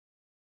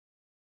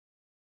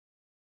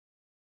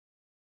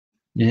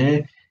Yeah.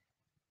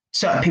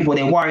 Certain people,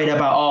 they're worried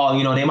about, oh,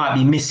 you know, they might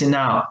be missing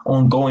out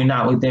on going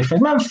out with their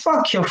friends. Man,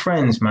 fuck your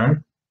friends,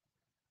 man.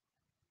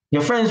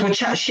 Your friends will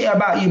chat shit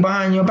about you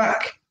behind your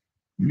back.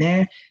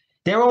 Yeah.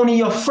 They're only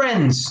your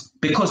friends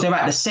because they're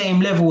at the same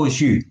level as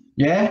you.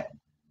 Yeah.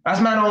 As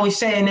man always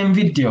say in them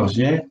videos,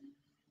 yeah.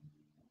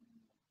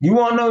 You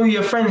won't know who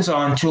your friends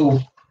are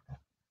until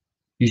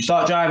you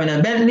start driving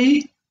a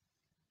Bentley,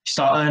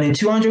 start earning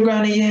 200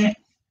 grand a year,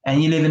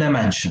 and you live in a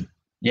mansion.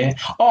 Yeah.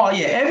 Oh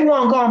yeah,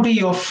 everyone gonna be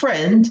your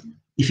friend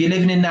if you're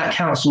living in that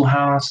council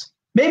house.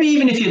 Maybe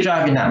even if you're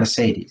driving that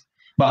Mercedes.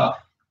 But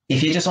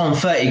if you're just on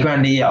 30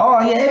 grand a year,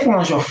 oh yeah,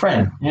 everyone's your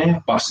friend.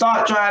 Yeah. But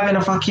start driving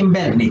a fucking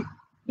Bentley.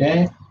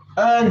 Yeah.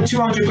 Earn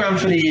 200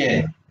 grand for the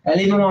year and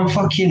live in one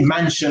fucking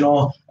mansion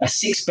or a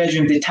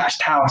 6-bedroom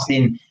detached house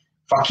in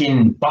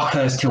fucking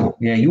Buckhurst Hill.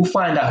 Yeah, you'll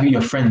find out who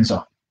your friends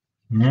are.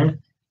 Mm-hmm.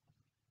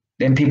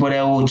 Then people,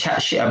 they will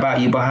chat shit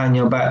about you behind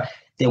your back.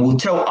 They will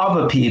tell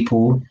other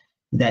people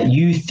that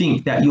you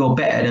think that you're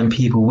better than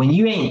people when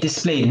you ain't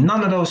displayed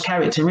none of those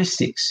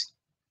characteristics.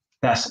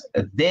 That's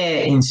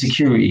their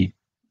insecurity.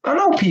 I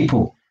know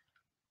people.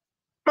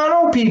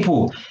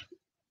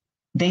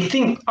 They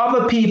think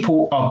other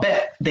people are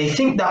better. They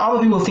think that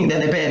other people think that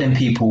they're better than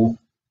people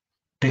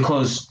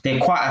because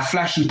they're quite a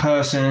flashy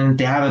person.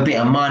 They have a bit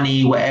of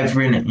money,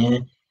 whatever in it. Yeah?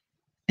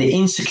 The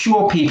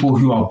insecure people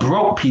who are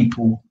broke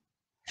people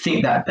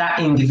think that that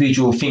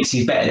individual thinks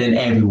he's better than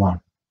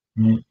everyone.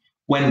 Yeah?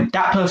 When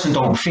that person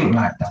don't think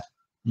like that.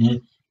 Yeah?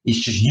 It's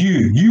just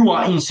you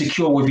are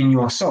insecure within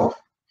yourself.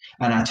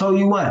 And I tell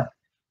you why,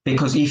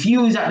 because if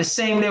you was at the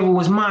same level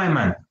as my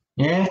man,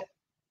 yeah,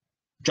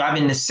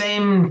 driving the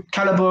same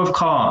caliber of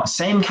car,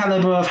 same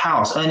caliber of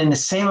house, earning the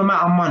same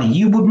amount of money,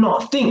 you would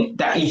not think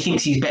that he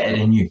thinks he's better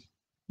than you.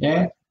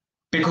 Yeah,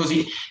 because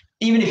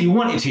even if he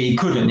wanted to, he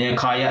couldn't. Yeah,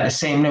 because you're at the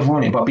same level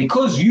on it. But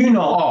because you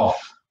know, oh,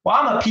 well,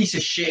 I'm a piece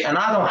of shit and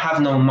I don't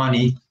have no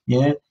money.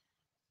 Yeah,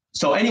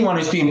 so anyone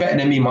who's doing better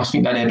than me must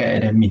think that they're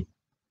better than me.